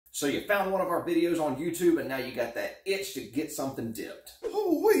So you found one of our videos on YouTube and now you got that itch to get something dipped.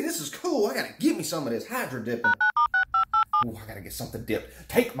 Oh, wait, this is cool. I gotta get me some of this hydro dipping. Ooh, I gotta get something dipped.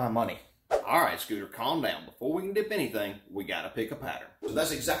 Take my money. All right, Scooter, calm down. Before we can dip anything, we gotta pick a pattern. So that's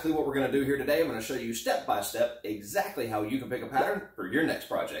exactly what we're gonna do here today. I'm gonna show you step by step exactly how you can pick a pattern for your next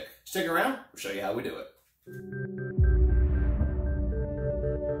project. Stick around, we'll show you how we do it.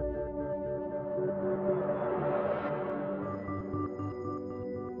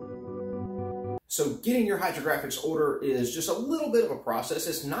 So getting your hydrographics order is just a little bit of a process.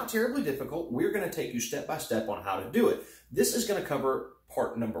 It's not terribly difficult. We're going to take you step by step on how to do it. This is going to cover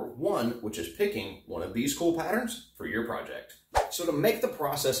part number 1, which is picking one of these cool patterns for your project. So to make the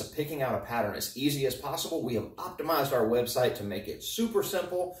process of picking out a pattern as easy as possible, we have optimized our website to make it super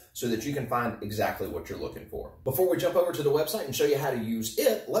simple so that you can find exactly what you're looking for. Before we jump over to the website and show you how to use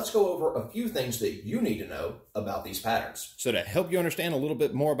it, let's go over a few things that you need to know about these patterns. So to help you understand a little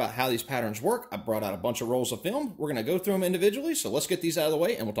bit more about how these patterns work, I brought out a bunch of rolls of film. We're going to go through them individually, so let's get these out of the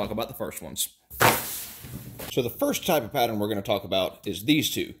way and we'll talk about the first ones. So the first type of pattern we're going to talk about is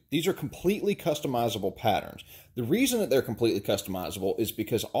these two. These are completely customizable patterns. The reason that they're completely customizable is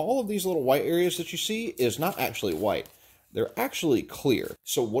because all of these little white areas that you see is not actually white. They're actually clear.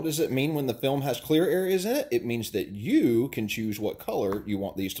 So what does it mean when the film has clear areas in it? It means that you can choose what color you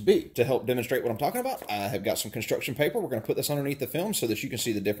want these to be. To help demonstrate what I'm talking about, I have got some construction paper. We're going to put this underneath the film so that you can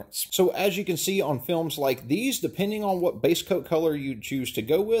see the difference. So as you can see on films like these, depending on what base coat color you choose to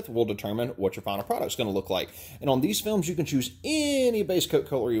go with will determine what your final product is going to look like. And on these films, you can choose any base coat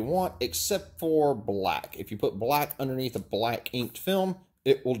color you want except for black. If you put black underneath a black inked film,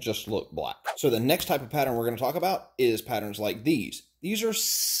 it will just look black. So the next type of pattern we're going to talk about is patterns like these. These are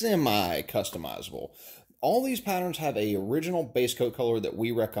semi-customizable. All these patterns have an original base coat color that we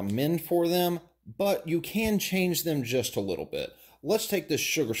recommend for them, but you can change them just a little bit. Let's take this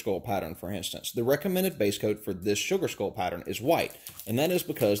sugar skull pattern, for instance. The recommended base coat for this sugar skull pattern is white, and that is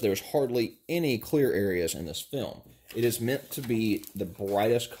because there's hardly any clear areas in this film. It is meant to be the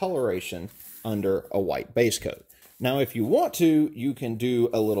brightest coloration under a white base coat. Now, if you want to, you can do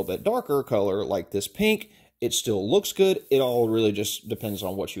a little bit darker color like this pink. It still looks good. It all really just depends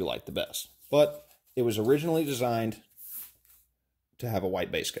on what you like the best. But it was originally designed to have a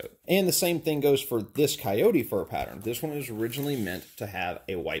white base coat. And the same thing goes for this coyote fur pattern. This one is originally meant to have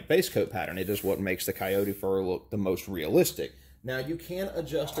a white base coat pattern. It is what makes the coyote fur look the most realistic. Now, you can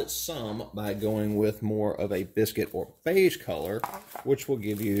adjust it some by going with more of a biscuit or beige color, which will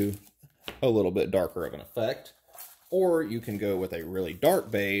give you a little bit darker of an effect. Or you can go with a really dark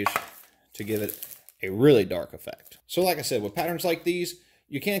beige to give it a really dark effect. So like I said, with patterns like these,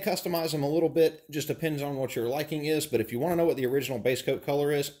 you can customize them a little bit. Just depends on what your liking is. But if you want to know what the original base coat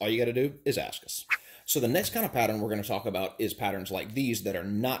color is, all you got to do is ask us. So the next kind of pattern we're going to talk about is patterns like these that are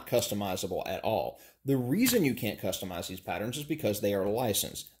not customizable at all. The reason you can't customize these patterns is because they are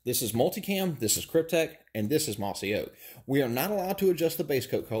licensed. This is Multicam, this is Cryptek, and this is Mossy Oak. We are not allowed to adjust the base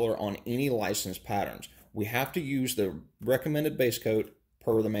coat color on any licensed patterns. We have to use the recommended base coat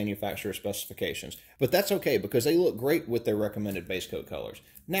per the manufacturer specifications. But that's okay because they look great with their recommended base coat colors.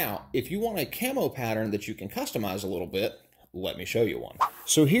 Now, if you want a camo pattern that you can customize a little bit, let me show you one.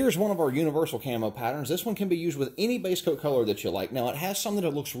 So here's one of our universal camo patterns. This one can be used with any base coat color that you like. Now, it has something that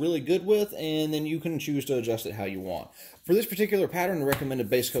it looks really good with, and then you can choose to adjust it how you want. For this particular pattern, the recommended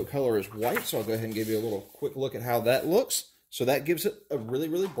base coat color is white, so I'll go ahead and give you a little quick look at how that looks. So that gives it a really,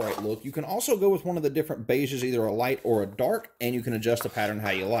 really bright look. You can also go with one of the different beiges, either a light or a dark, and you can adjust the pattern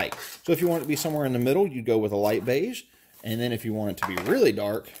how you like. So if you want it to be somewhere in the middle, you go with a light beige. And then if you want it to be really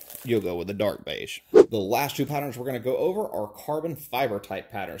dark, you'll go with a dark beige. The last two patterns we're going to go over are carbon fiber type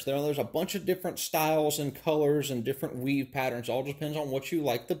patterns. There's a bunch of different styles and colors and different weave patterns. All depends on what you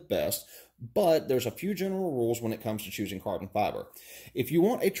like the best. But there's a few general rules when it comes to choosing carbon fiber. If you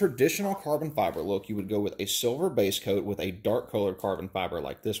want a traditional carbon fiber look, you would go with a silver base coat with a dark colored carbon fiber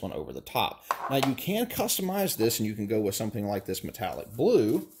like this one over the top. Now you can customize this and you can go with something like this metallic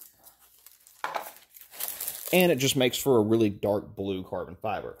blue. And it just makes for a really dark blue carbon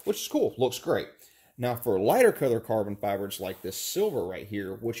fiber, which is cool, looks great. Now for lighter color carbon fibers like this silver right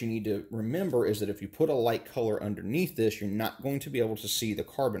here, what you need to remember is that if you put a light color underneath this, you're not going to be able to see the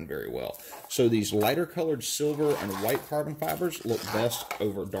carbon very well. So these lighter colored silver and white carbon fibers look best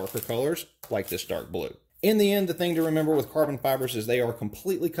over darker colors like this dark blue. In the end, the thing to remember with carbon fibers is they are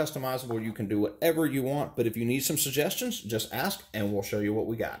completely customizable. You can do whatever you want, but if you need some suggestions, just ask and we'll show you what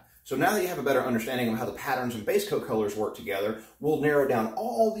we got. So now that you have a better understanding of how the patterns and base coat colors work together, we'll narrow down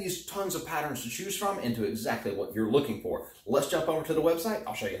all these tons of patterns to choose from into exactly what you're looking for. Let's jump over to the website.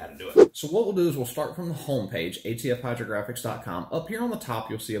 I'll show you how to do it. So what we'll do is we'll start from the home page, atfhydrographics.com. Up here on the top,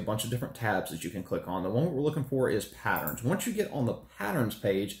 you'll see a bunch of different tabs that you can click on. The one we're looking for is patterns. Once you get on the patterns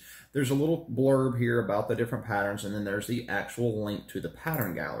page, there's a little blurb here about the different patterns, and then there's the actual link to the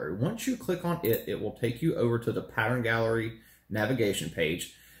pattern gallery. Once you click on it, it will take you over to the pattern gallery navigation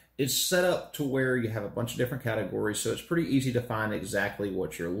page. It's set up to where you have a bunch of different categories, so it's pretty easy to find exactly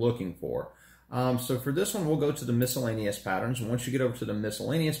what you're looking for. So for this one, we'll go to the miscellaneous patterns. And once you get over to the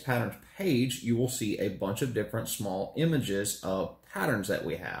miscellaneous patterns page, you will see a bunch of different small images of patterns that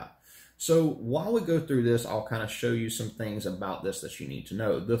we have. So while we go through this, I'll kind of show you some things about this that you need to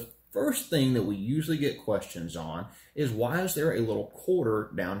know. The first thing that we usually get questions on is why is there a little quarter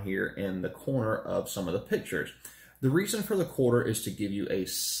down here in the corner of some of the pictures? The reason for the quarter is to give you a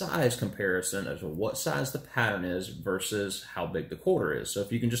size comparison as to what size the pattern is versus how big the quarter is. So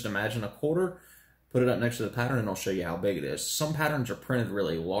if you can just imagine a quarter, put it up next to the pattern and I'll show you how big it is. Some patterns are printed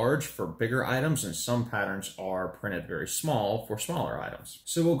really large for bigger items and some patterns are printed very small for smaller items.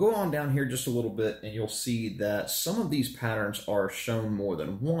 So we'll go on down here just a little bit and you'll see that some of these patterns are shown more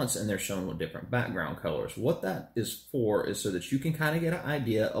than once and they're shown with different background colors. What that is for is so that you can kind of get an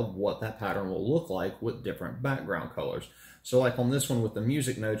idea of what that pattern will look like with different background colors. So like on this one with the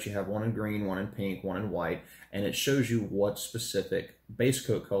music notes, you have one in green, one in pink, one in white, and it shows you what specific base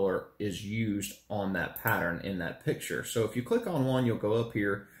coat color is used on that pattern in that picture. So if you click on one, you'll go up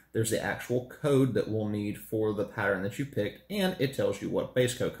here, there's the actual code that we'll need for the pattern that you picked, and it tells you what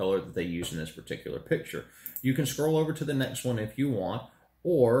base coat color that they use in this particular picture. You can scroll over to the next one if you want,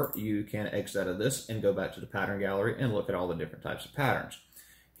 or you can exit out of this and go back to the pattern gallery and look at all the different types of patterns.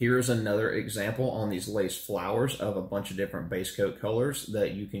 Here's another example on these lace flowers of a bunch of different base coat colors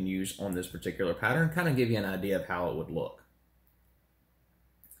that you can use on this particular pattern, kind of give you an idea of how it would look.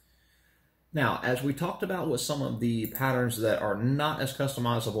 Now, as we talked about with some of the patterns that are not as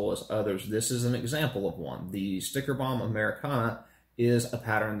customizable as others, this is an example of one. The Sticker Bomb Americana is a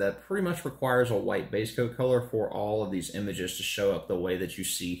pattern that pretty much requires a white base coat color for all of these images to show up the way that you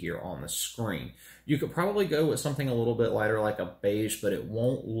see here on the screen. You could probably go with something a little bit lighter like a beige, but it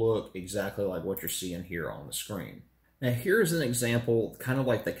won't look exactly like what you're seeing here on the screen. Now here's an example, kind of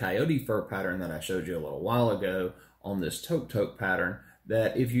like the coyote fur pattern that I showed you a little while ago on this toque pattern,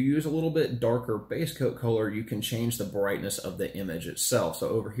 that if you use a little bit darker base coat color, you can change the brightness of the image itself. So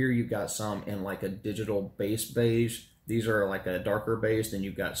over here you've got some in like a digital base beige. These are like a darker beige, then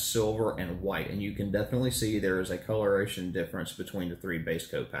you've got silver and white, and you can definitely see there is a coloration difference between the three base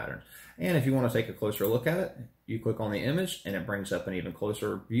coat patterns. And if you want to take a closer look at it, you click on the image and it brings up an even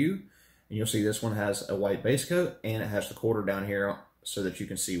closer view. And you'll see this one has a white base coat and it has the quarter down here so that you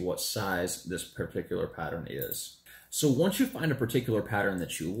can see what size this particular pattern is. So once you find a particular pattern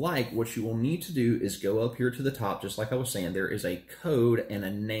that you like, what you will need to do is go up here to the top, just like I was saying, there is a code and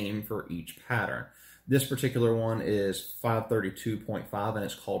a name for each pattern. This particular one is 532.5 and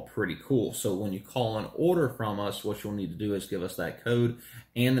it's called Pretty Cool. So when you call an order from us, what you'll need to do is give us that code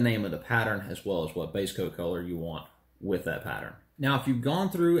and the name of the pattern as well as what base coat color you want with that pattern. Now, if you've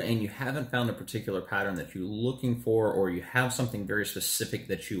gone through and you haven't found a particular pattern that you're looking for, or you have something very specific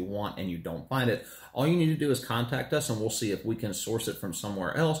that you want and you don't find it, all you need to do is contact us and we'll see if we can source it from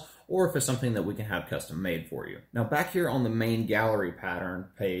somewhere else or if it's something that we can have custom made for you. Now, back here on the main gallery pattern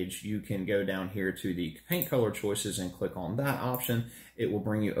page, you can go down here to the paint color choices and click on that option. It will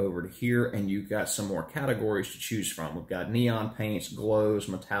bring you over to here and you've got some more categories to choose from. We've got neon paints, glows,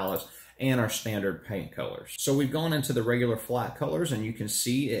 metallics, and our standard paint colors. So we've gone into the regular flat colors and you can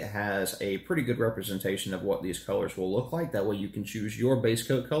see it has a pretty good representation of what these colors will look like. That way you can choose your base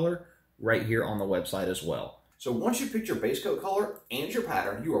coat color right here on the website as well. So once you picked your base coat color and your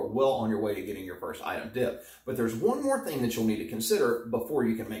pattern, you are well on your way to getting your first item dipped. But there's one more thing that you'll need to consider before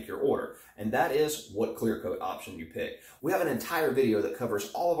you can make your order, and that is what clear coat option you pick. We have an entire video that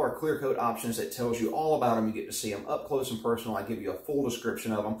covers all of our clear coat options that tells you all about them. You get to see them up close and personal. I give you a full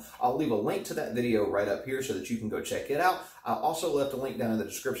description of them. I'll leave a link to that video right up here so that you can go check it out. I also left a link down in the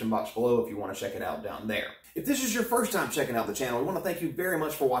description box below if you want to check it out down there. If this is your first time checking out the channel, we want to thank you very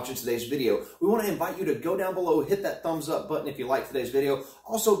much for watching today's video. We want to invite you to go down below, hit that thumbs up button if you like today's video.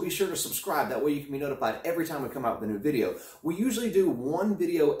 Also, be sure to subscribe. That way you can be notified every time we come out with a new video. We usually do one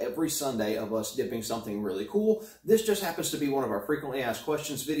video every Sunday of us dipping something really cool. This just happens to be one of our frequently asked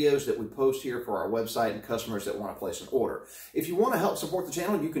questions videos that we post here for our website and customers that want to place an order. If you want to help support the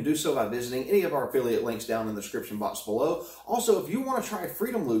channel, you can do so by visiting any of our affiliate links down in the description box below. Also, if you want to try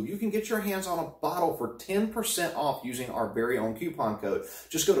Freedom Lube, you can get your hands on a bottle for $10 10% off using our very own coupon code.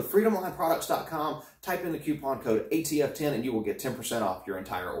 Just go to freedomlineproducts.com, type in the coupon code ATF10, and you will get 10% off your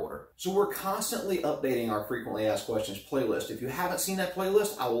entire order. So we're constantly updating our frequently asked questions playlist. If you haven't seen that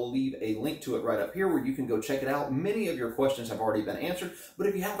playlist, I will leave a link to it right up here where you can go check it out. Many of your questions have already been answered, but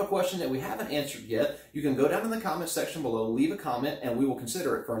if you have a question that we haven't answered yet, you can go down in the comments section below, leave a comment, and we will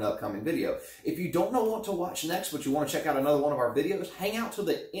consider it for an upcoming video. If you don't know what to watch next, but you want to check out another one of our videos, hang out till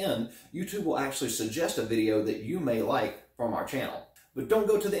the end. YouTube will actually suggest a video that you may like from our channel. But don't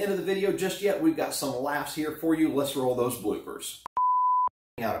go to the end of the video just yet. We've got some laughs here for you. Let's roll those bloopers.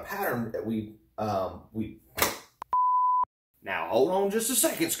 Out a pattern that now hold on just a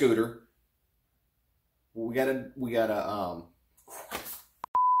second, Scooter. We gotta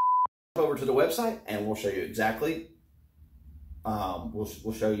over to the website and we'll show you exactly.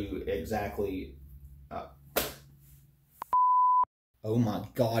 We'll show you exactly. Oh my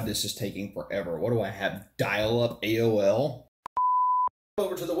God, this is taking forever. What do I have? Dial-up AOL?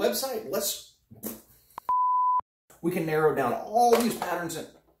 Over to the website. We can narrow down all these patterns and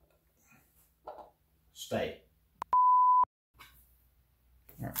stay.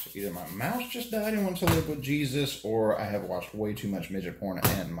 All right, so either my mouse just died and went to live with Jesus, or I have watched way too much midget porn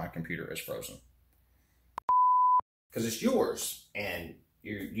and my computer is frozen. Because it's yours and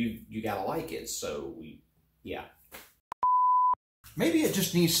you gotta like it. So yeah. Maybe it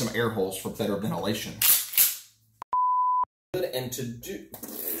just needs some air holes for better ventilation. And to do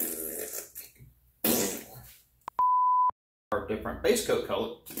our different base coat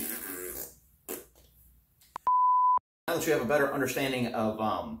color. Now that you have a better understanding of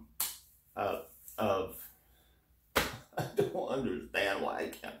I don't understand why I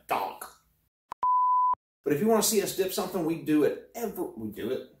can't talk. But if you want to see us dip something, we do it.